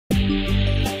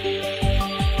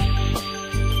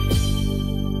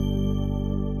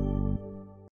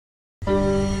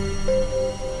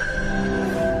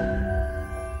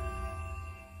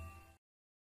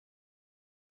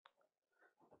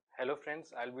Hello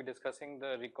friends, I'll be discussing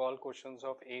the recall questions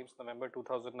of AIIMS November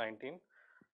 2019.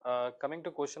 Coming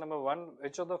to question number 1,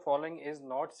 which of the following is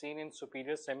not seen in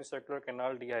superior semicircular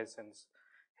canal dehiscence?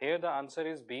 Here the answer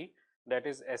is B, that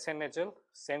is SNHL,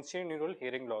 sensorineural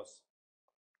hearing loss.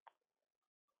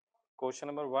 Question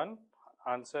number 1,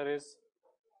 answer is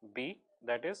B,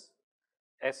 that is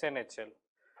SNHL.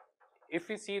 If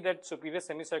we see that superior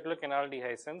semicircular canal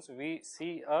dehiscence, we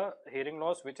see a hearing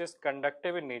loss which is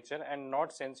conductive in nature and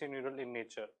not sensorineural in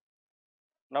nature.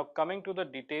 Now coming to the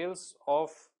details of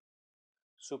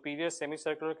superior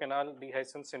semicircular canal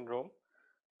dehiscence syndrome,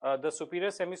 the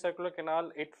superior semicircular canal,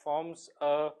 it forms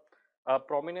a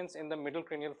prominence in the middle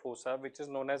cranial fossa which is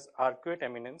known as arcuate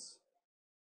eminence.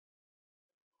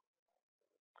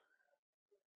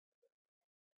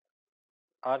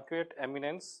 Arcuate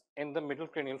eminence in the middle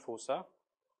cranial fossa.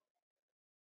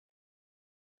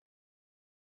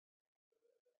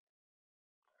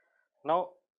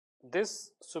 Now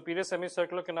this superior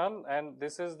semicircular canal, and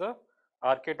this is the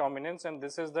arcuate eminence, and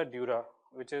this is the dura,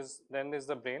 which is then is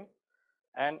the brain.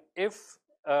 And if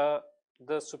the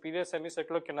superior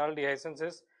semicircular canal dehiscence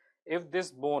is, if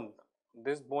this bone,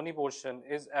 this bony portion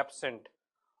is absent,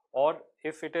 or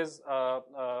if it is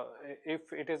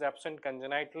absent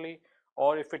congenitally,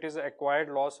 or if it is acquired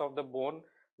loss of the bone,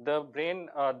 the brain,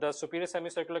 the superior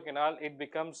semicircular canal, it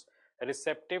becomes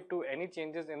receptive to any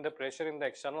changes in the pressure in the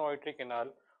external auditory canal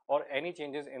or any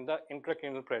changes in the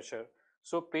intracranial pressure.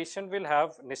 So patient will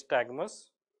have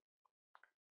nystagmus.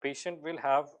 Patient will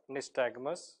have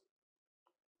nystagmus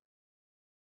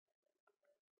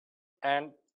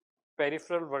and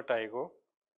peripheral vertigo.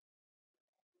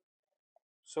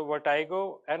 So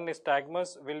vertigo and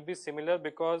nystagmus will be similar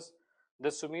because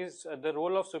the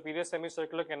role of superior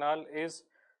semicircular canal is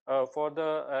for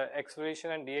the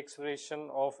acceleration and deacceleration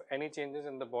of any changes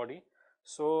in the body.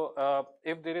 So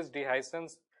if there is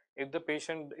dehiscence, if the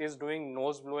patient is doing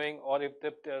nose blowing, or if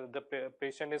the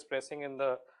patient is pressing in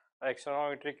the external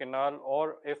auditory canal,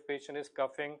 or if patient is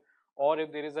coughing, or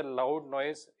if there is a loud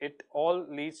noise, it all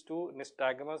leads to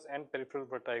nystagmus and peripheral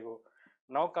vertigo.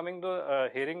 Now coming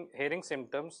to hearing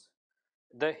symptoms.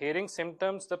 The hearing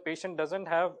symptoms, the patient doesn't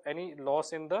have any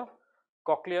loss in the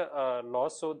cochlear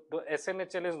loss, so the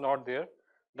SNHL is not there.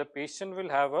 The patient will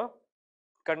have a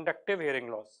conductive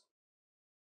hearing loss,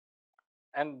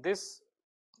 and this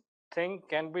thing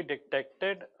can be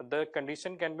detected. The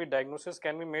condition can be, diagnosis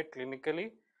can be made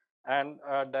clinically, and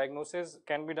diagnosis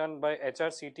can be done by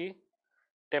HRCT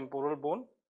temporal bone.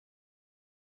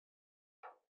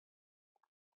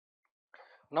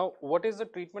 Now, what is the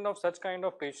treatment of such kind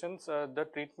of patients? The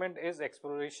treatment is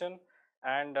exploration,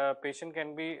 and patient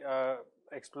can be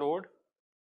explored,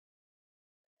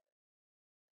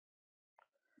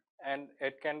 and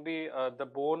it can be the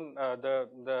bone,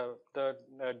 the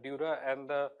dura and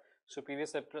the superior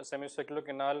semicircular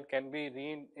canal can be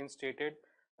reinstated.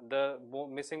 The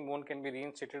missing bone can be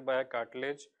reinstated by a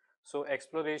cartilage. So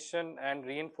exploration and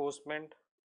reinforcement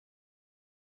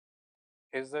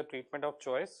is the treatment of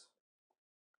choice.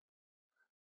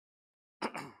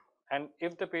 And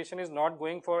if the patient is not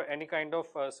going for any kind of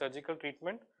surgical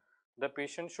treatment, the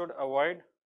patient should avoid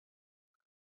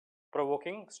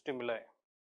provoking stimuli.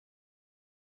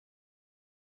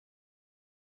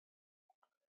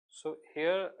 So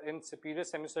here in superior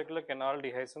semicircular canal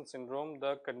dehiscence syndrome,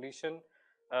 the condition,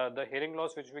 the hearing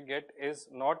loss which we get is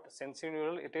not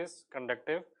sensorineural, it is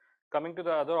conductive. Coming to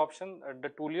the other option, the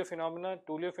Tullio phenomena.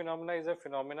 Tullio phenomena is a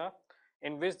phenomena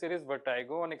in which there is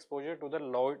vertigo on exposure to the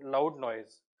loud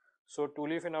noise. So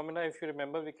Tullio phenomena, if you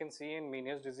remember, we can see in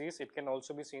Meniere's disease. It can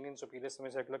also be seen in superior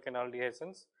semicircular canal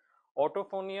dehiscence.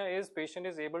 Autophonia is patient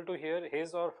is able to hear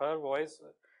his or her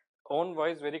own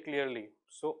voice very clearly.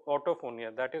 So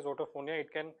autophonia, that is autophonia.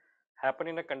 It can happen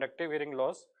in a conductive hearing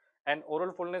loss, and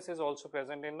oral fullness is also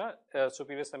present in a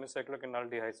superior semicircular canal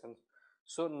dehiscence.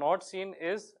 So not seen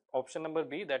is option number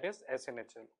B, that is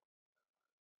SNHL.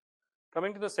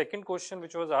 Coming to the second question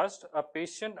which was asked, a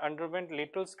patient underwent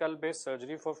lateral skull base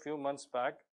surgery for few months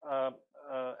back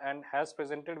and has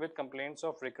presented with complaints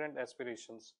of recurrent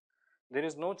aspirations. There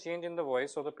is no change in the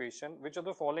voice of the patient. Which of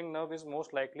the following nerve is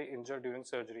most likely injured during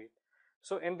surgery?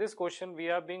 So in this question, we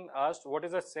are being asked what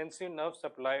is the sensory nerve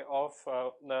supply of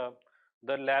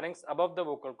the larynx above the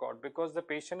vocal cord, because the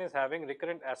patient is having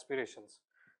recurrent aspirations.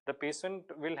 The patient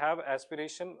will have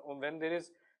aspiration when there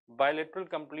is bilateral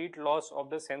complete loss of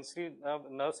the sensory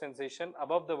nerve sensation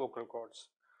above the vocal cords.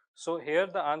 So here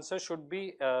the answer should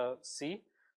be C,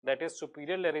 that is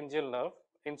superior laryngeal nerve.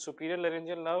 In superior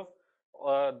laryngeal nerve,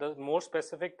 the more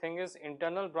specific thing is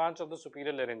internal branch of the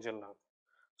superior laryngeal nerve.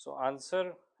 So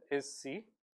answer is C.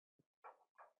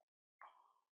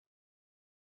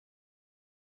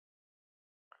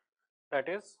 that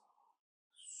is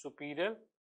superior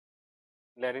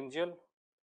laryngeal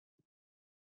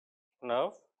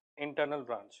nerve, internal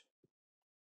branch.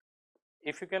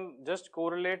 If you can just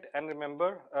correlate and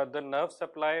remember the nerve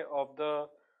supply of the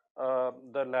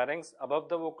larynx above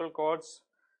the vocal cords,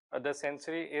 the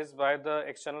sensory is by the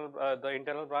the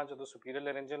internal branch of the superior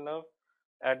laryngeal nerve.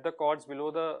 At the cords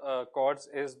below the cords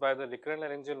is by the recurrent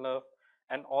laryngeal nerve,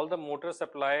 and all the motor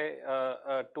supply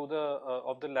to the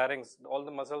of the larynx, all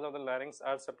the muscles of the larynx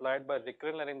are supplied by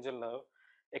recurrent laryngeal nerve,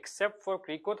 except for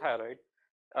cricothyroid,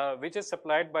 which is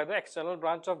supplied by the external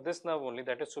branch of this nerve only,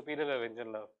 that is superior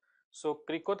laryngeal nerve. So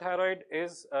cricothyroid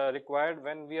is required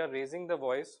when we are raising the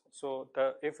voice. So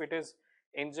if it is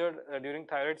injured during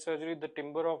thyroid surgery, the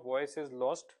timbre of voice is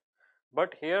lost.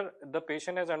 But here the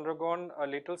patient has undergone a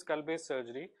lateral skull base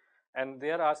surgery, and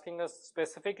they are asking us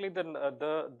specifically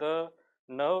the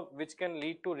nerve which can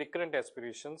lead to recurrent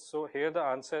aspirations. So here the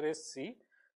answer is C,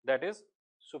 that is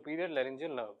superior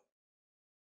laryngeal nerve.